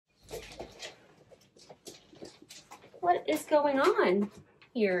what is going on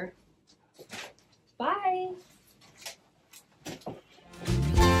here. Bye.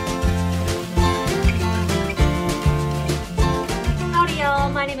 Howdy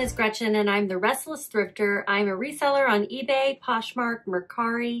y'all, my name is Gretchen and I'm the Restless Thrifter. I'm a reseller on eBay, Poshmark,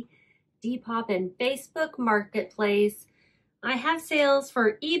 Mercari, Depop, and Facebook Marketplace. I have sales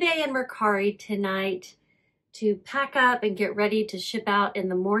for eBay and Mercari tonight to pack up and get ready to ship out in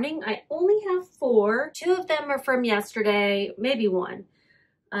the morning. I only have 4. 2 of them are from yesterday, maybe 1.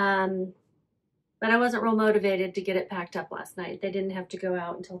 But I wasn't real motivated to get it packed up last night. They didn't have to go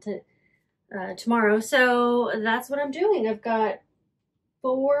out until tomorrow. So that's what I'm doing. I've got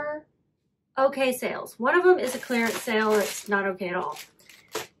 4 okay sales. One of them is a clearance sale. It's not okay at all.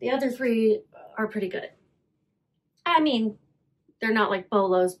 The other 3 are pretty good. I mean, they're not like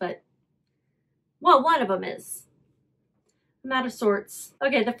bolos, but, well, one of them is. I'm out of sorts.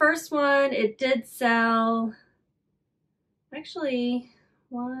 Okay, the first one, it did sell, actually,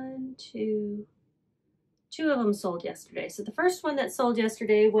 2 of them sold yesterday. So the first one that sold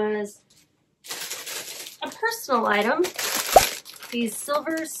yesterday was a personal item. These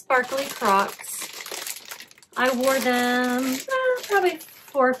silver sparkly Crocs. I wore them probably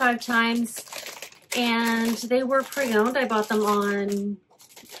 4 or 5 times, and they were pre-owned. I bought them on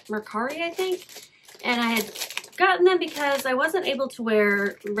Mercari, I think, and I had gotten them because I wasn't able to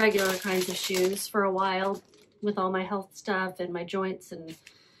wear regular kinds of shoes for a while with all my health stuff and my joints and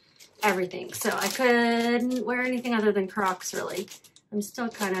everything. So I couldn't wear anything other than Crocs, really. I'm still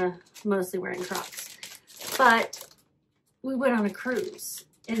kind of mostly wearing Crocs. But we went on a cruise,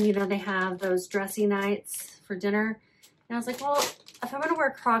 and you know, they have those dressy nights for dinner. And I was like, well, if I'm going to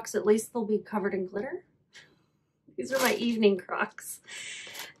wear Crocs, at least they'll be covered in glitter. These are my evening Crocs.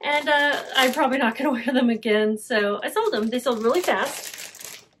 And I'm probably not going to wear them again. So I sold them. They sold really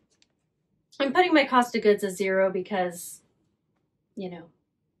fast. I'm putting my cost of goods as 0 because, you know,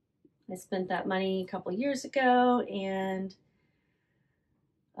 I spent that money a couple years ago, and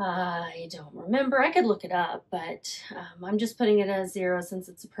I don't remember. I could look it up, but I'm just putting it as 0 since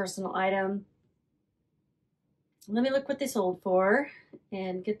it's a personal item. Let me look what they sold for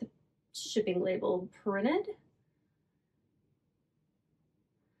and get the shipping label printed.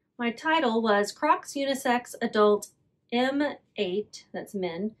 My title was Crocs Unisex Adult M8, that's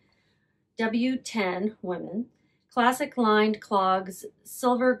men, W10, women. Classic lined clogs,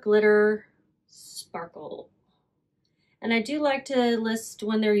 silver glitter sparkle. And I do like to list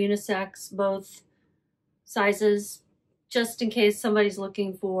when they're unisex, both sizes, just in case somebody's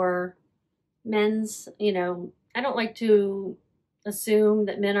looking for men's. You know, I don't like to assume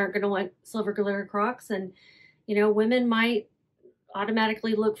that men aren't going to want silver glitter Crocs, and, you know, women might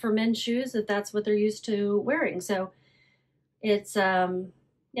automatically look for men's shoes if that's what they're used to wearing. So it's,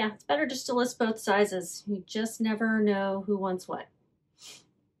 yeah, it's better just to list both sizes. You just never know who wants what.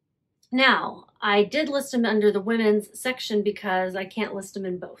 Now, I did list them under the women's section because I can't list them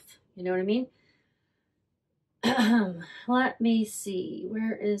in both. You know what I mean? Let me see.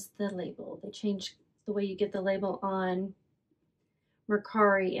 Where is the label? They changed the way you get the label on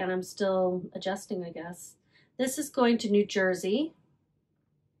Mercari, and I'm still adjusting, I guess. This is going to New Jersey.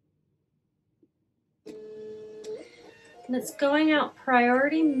 And it's going out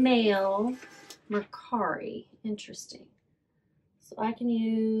priority mail, Mercari. Interesting. So I can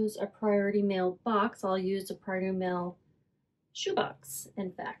use a priority mail box. I'll use a priority mail shoebox,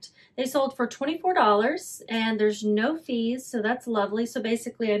 in fact. They sold for $24, and there's no fees, so that's lovely. So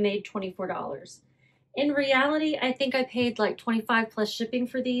basically I made $24. In reality, I think I paid like $25 plus shipping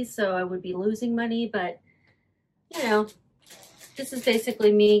for these, so I would be losing money, but you know, this is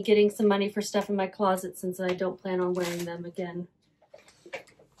basically me getting some money for stuff in my closet since I don't plan on wearing them again.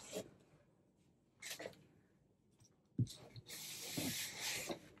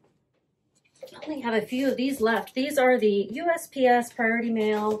 I only have a few of these left. These are the USPS Priority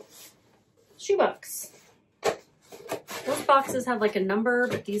Mail shoebox. Those boxes have like a number,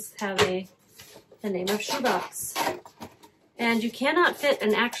 but these have the name of shoebox. And you cannot fit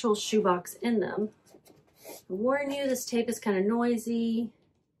an actual shoebox in them. I warn you, this tape is kind of noisy.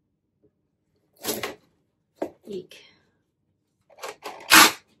 Eek.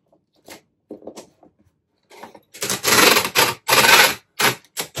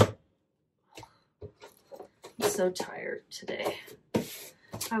 I'm so tired today.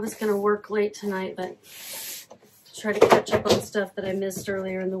 I was going to work late tonight, but try to catch up on stuff that I missed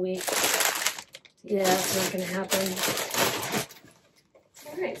earlier in the week. Yeah, it's not going to happen.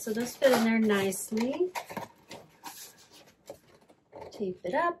 All right, so those fit in there nicely. Tape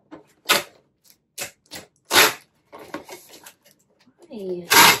it up.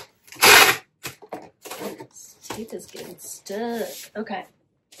 Let's tape tape is getting stuck. Okay.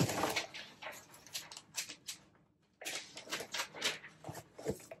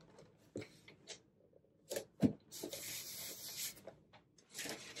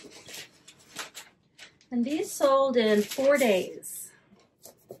 And these sold in 4 days.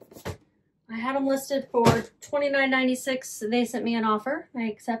 I had them listed for $29.96. They sent me an offer. I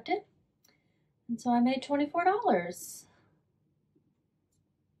accepted. And so I made $24.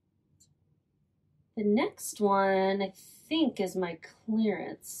 The next one, I think, is my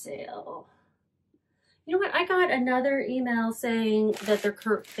clearance sale. You know what? I got another email saying that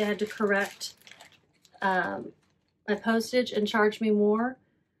they had to correct my postage and charge me more.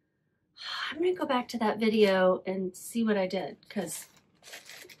 I'm going to go back to that video and see what I did, because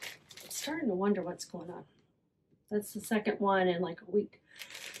I'm starting to wonder what's going on. That's the second one in like a week.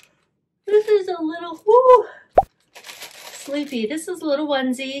 This is a little, whoo, sleepy. This is a little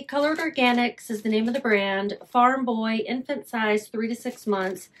onesie. Colored Organics is the name of the brand. Farm Boy, infant size, 3 to 6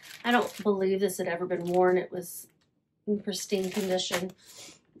 months. I don't believe this had ever been worn. It was in pristine condition.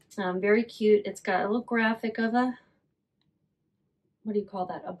 Very cute. It's got a little graphic of a, what do you call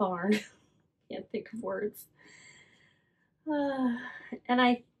that? A barn. Can't think of words. And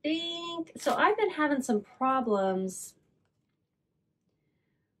I think, so I've been having some problems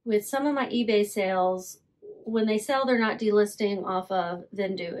with some of my eBay sales. When they sell, they're not delisting off of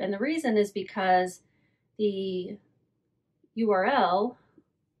Vendoo. And the reason is because the URL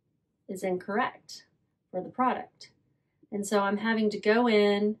is incorrect for the product. And so I'm having to go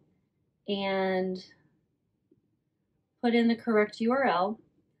in and put in the correct URL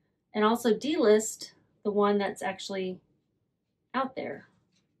and also delist the one that's actually out there,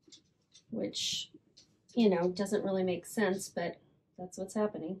 which, you know, doesn't really make sense, but that's what's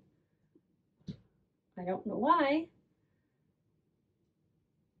happening. I don't know why.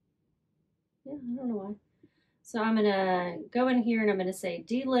 Yeah, I don't know why. So I'm gonna go in here and I'm gonna say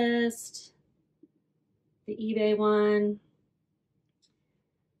delist the eBay one,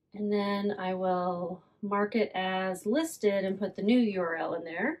 and then I will mark it as listed and put the new URL in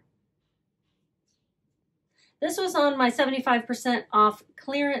there. This was on my 75% off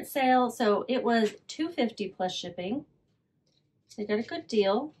clearance sale, so it was $2.50 plus shipping. They got a good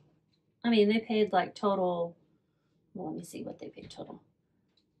deal. I mean, they paid like total, well, let me see what they paid total.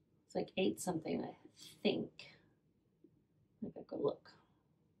 It's like 8 something, I think. I gotta go look.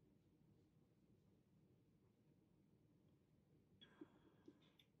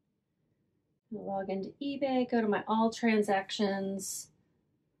 I'll log into eBay, go to my all transactions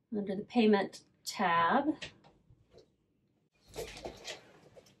under the payment tab.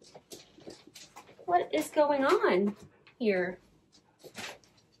 What is going on here?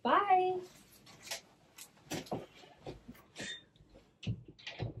 Bye.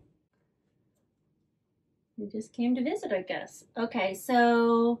 They just came to visit, I guess. Okay,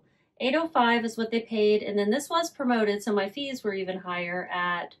 so $8.05 is what they paid, and then this was promoted, so my fees were even higher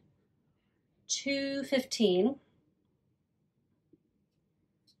at $2.15.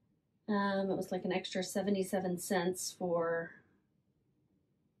 It was like an extra 77 cents for,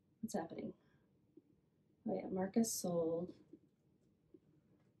 what's happening? Oh yeah, Marcus sold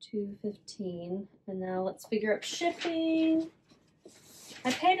 $2.15, and now let's figure out shipping.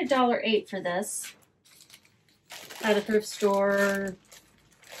 I paid $1.08 for this at a thrift store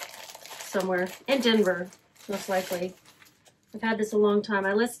somewhere in Denver, most likely. I've had this a long time.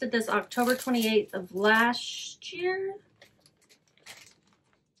 I listed this October 28th of last year.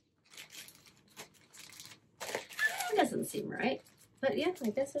 It doesn't seem right, but yeah, I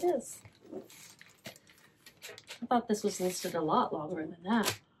guess it is. I thought this was listed a lot longer than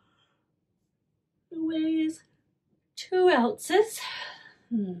that. It weighs 2 ounces.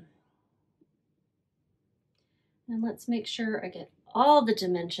 And let's make sure I get all the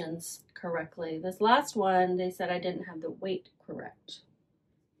dimensions correctly. This last one, they said I didn't have the weight correct.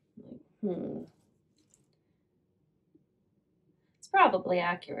 Like, It's probably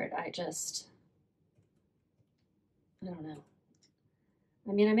accurate. I don't know.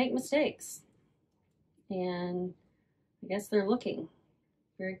 I mean, I make mistakes. And I guess they're looking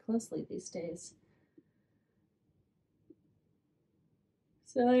very closely these days.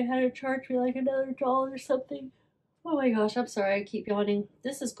 So they had to charge me like another $1 or something. Oh my gosh, I'm sorry, I keep yawning.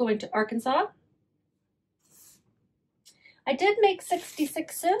 This is going to Arkansas. I did make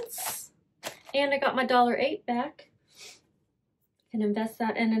 66 cents, and I got my $1.08 back. Can invest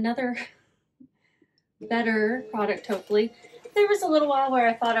that in another better product, hopefully. There was a little while where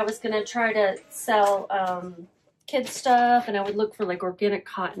I thought I was going to try to sell kids stuff, and I would look for like organic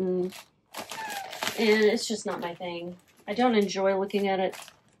cotton, and it's just not my thing. I don't enjoy looking at it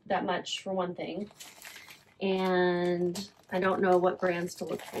that much, for one thing. and I don't know what brands to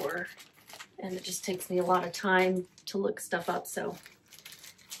look for. And it just takes me a lot of time to look stuff up. So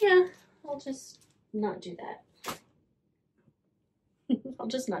yeah, I'll just not do that. I'll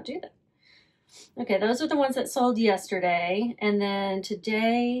just not do that. Okay, those are the ones that sold yesterday. And then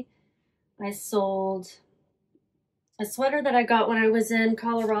today I sold a sweater that I got when I was in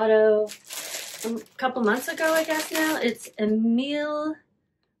Colorado a couple months ago, I guess now. It's Emile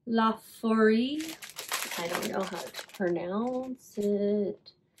Laforie. I don't know how to pronounce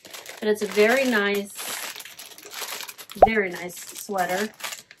it, but it's a very nice sweater.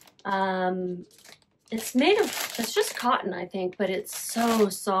 It's just cotton, I think, but it's so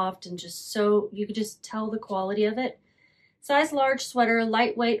soft and just so, you could just tell the quality of it. Size large sweater,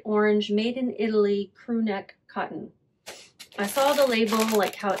 lightweight orange, made in Italy, crew neck cotton. I saw the label,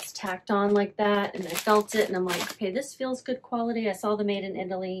 like how it's tacked on like that, and I felt it, and I'm like, okay, this feels good quality. I saw the made in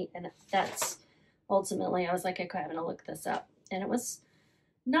Italy, and that's ultimately, I was like, okay, I'm gonna look this up. And it was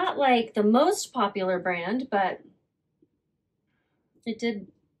not like the most popular brand, but it did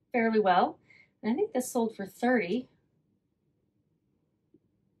fairly well. I think this sold for $30.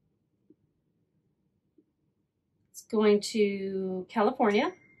 It's going to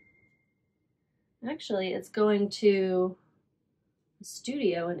California. Actually, it's going to a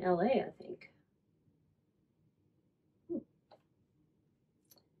studio in LA, I think.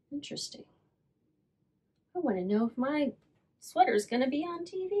 Interesting. I want to know if my sweater is going to be on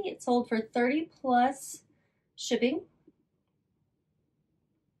TV. It sold for $30 plus shipping.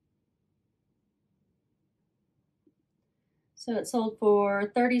 So it sold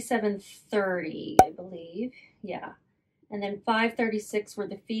for $37.30, I believe. Yeah. And then $5.36 were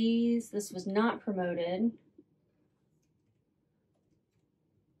the fees. This was not promoted.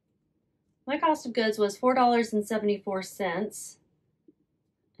 My cost of goods was $4.74.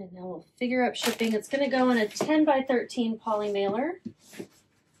 And now we'll figure out shipping. It's going to go in a 10 by 13 poly mailer.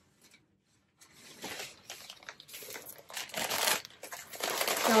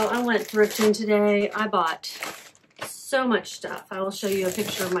 So I went thrifting today. I bought so much stuff. I will show you a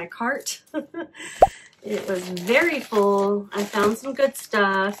picture of my cart. It was very full. I found some good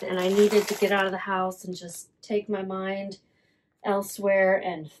stuff, and I needed to get out of the house and just take my mind elsewhere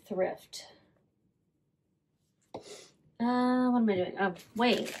and thrift. What am I doing? Oh,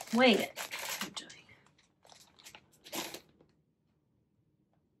 weighing it. I'm doing.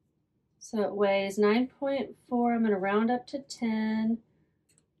 So it weighs 9.4. I'm going to round up to 10,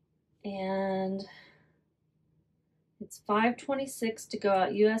 and it's $5.26 to go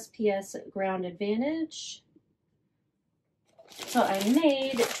out USPS Ground Advantage. So I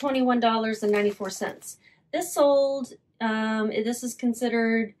made $21.94. This sold, this is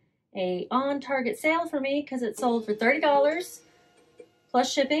considered a on-target sale for me because it sold for $30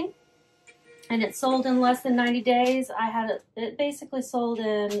 plus shipping. And it sold in less than 90 days. It basically sold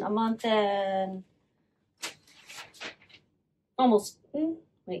in a month and almost,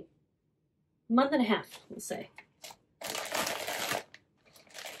 month and a half, we'll say.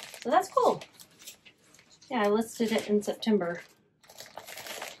 So that's cool. Yeah, I listed it in September.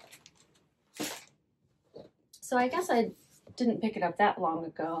 So I guess I didn't pick it up that long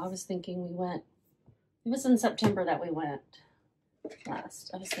ago. I was thinking we went, it was in September that we went last.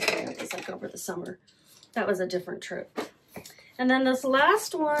 I was thinking it was like over the summer. That was a different trip. And then this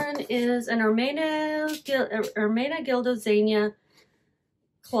last one is an Ermena Gildozania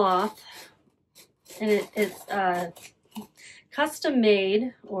cloth. And it's custom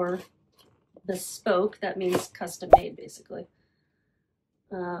made or bespoke. That means custom made, basically.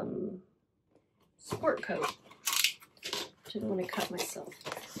 Sport coat. Didn't want to cut myself.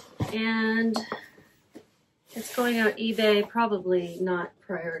 And it's going out eBay, probably not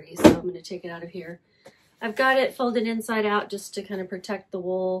priority, so I'm going to take it out of here. I've got it folded inside out just to kind of protect the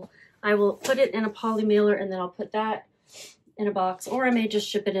wool. I will put it in a poly mailer, and then I'll put that in a box, or I may just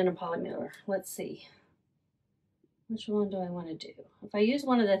ship it in a poly mailer. Let's see. Which one do I want to do? If I use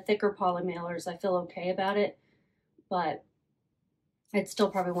one of the thicker poly mailers, I feel okay about it, but I'd still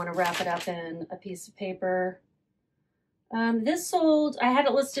probably want to wrap it up in a piece of paper. This sold, I had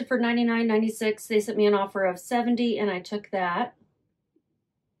it listed for $99.96. They sent me an offer of $70, and I took that.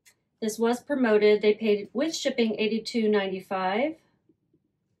 This was promoted. They paid with shipping $82.95.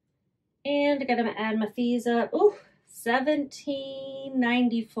 And I gotta add my fees up. Ooh,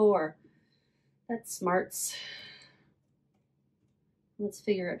 $17.94. That's smarts. Let's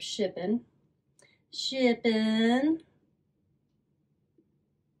figure out shipping. Shipping.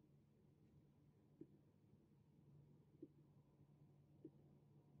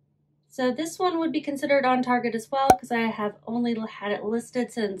 So this one would be considered on target as well because I have only had it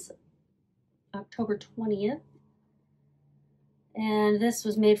listed since October 20th. And this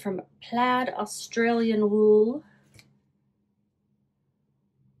was made from plaid Australian wool.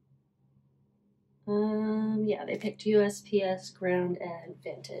 Yeah, they picked USPS, ground, and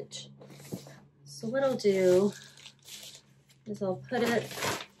vintage. So what I'll do is I'll put it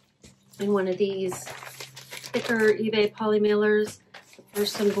in one of these thicker eBay poly mailers.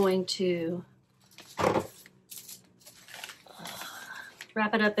 First I'm going to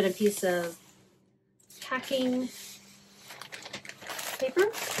wrap it up in a piece of packing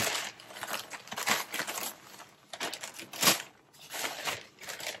paper.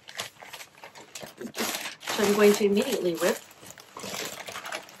 Which I'm going to immediately rip.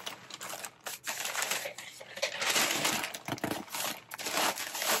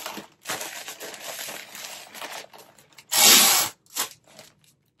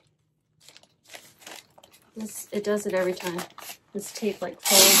 It does it every time. This tape like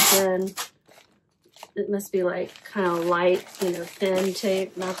folds in. It must be like kind of light, you know, thin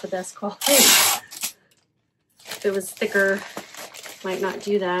tape, not the best quality. If it was thicker, might not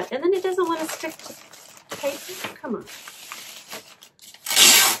do that. And then it doesn't want to stick to paper. Come on.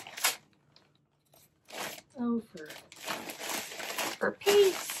 Oh, for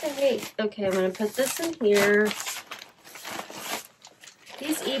Pete's sake. Okay, I'm going to put this in here.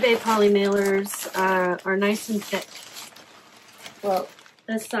 These eBay poly mailers are nice and thick. Well,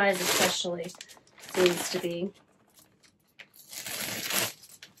 this size especially seems to be.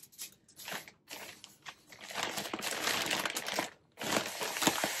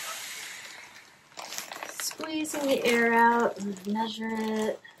 Squeezing the air out and measure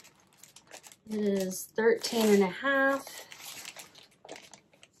it. It is 13.5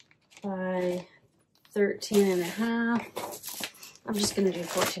 by 13.5. I'm just going to do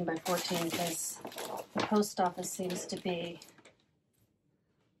 14 by 14 because the post office seems to be,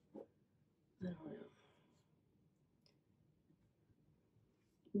 I don't know,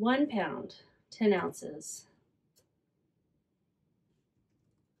 1 pound, 10 ounces.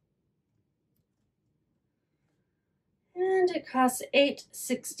 And it costs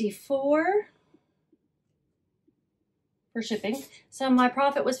 $8.64 for shipping. So my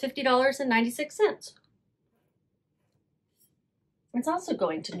profit was $50.96. It's also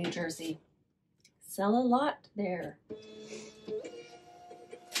going to New Jersey. Sell a lot there.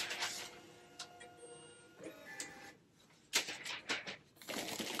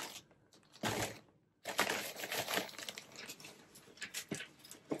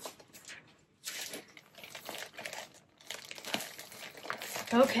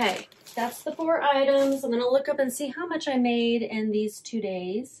 Okay, that's the 4 items. I'm gonna look up and see how much I made in these 2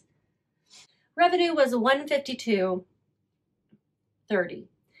 days. Revenue was $152.30.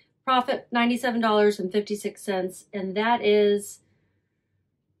 Profit $97.56, and that is,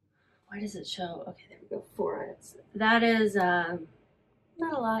 why does it show? Okay, there we go, 4 items. That is not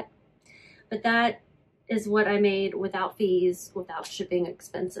a lot, but that is what I made without fees, without shipping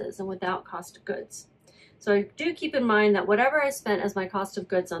expenses, and without cost of goods. So I do keep in mind that whatever I spent as my cost of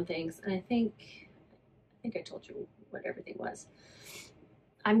goods on things, and I think I told you what everything was,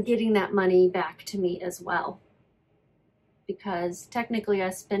 I'm getting that money back to me as well. Because technically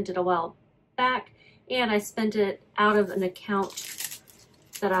I spent it a while back, and I spent it out of an account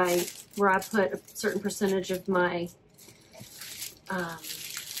that where I put a certain percentage of my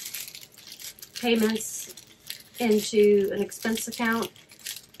payments into an expense account,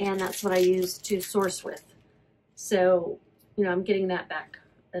 and that's what I use to source with. So, you know, I'm getting that back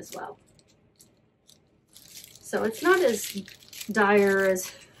as well. So it's not as dire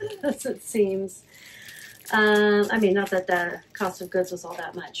as it seems. I mean, not that the cost of goods was all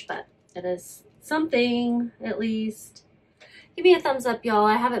that much, but it is something at least. Give me a thumbs up, y'all.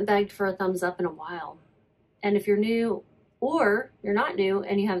 I haven't begged for a thumbs up in a while. And if you're new or you're not new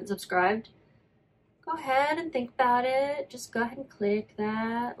and you haven't subscribed, go ahead and think about it. Just go ahead and click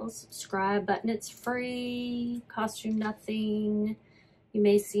that little subscribe button. It's free, costs you nothing. You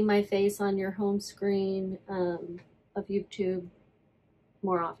may see my face on your home screen of YouTube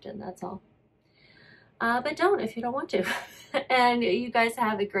more often, that's all. But don't if you don't want to. And you guys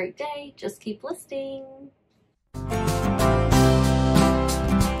have a great day. Just keep listening.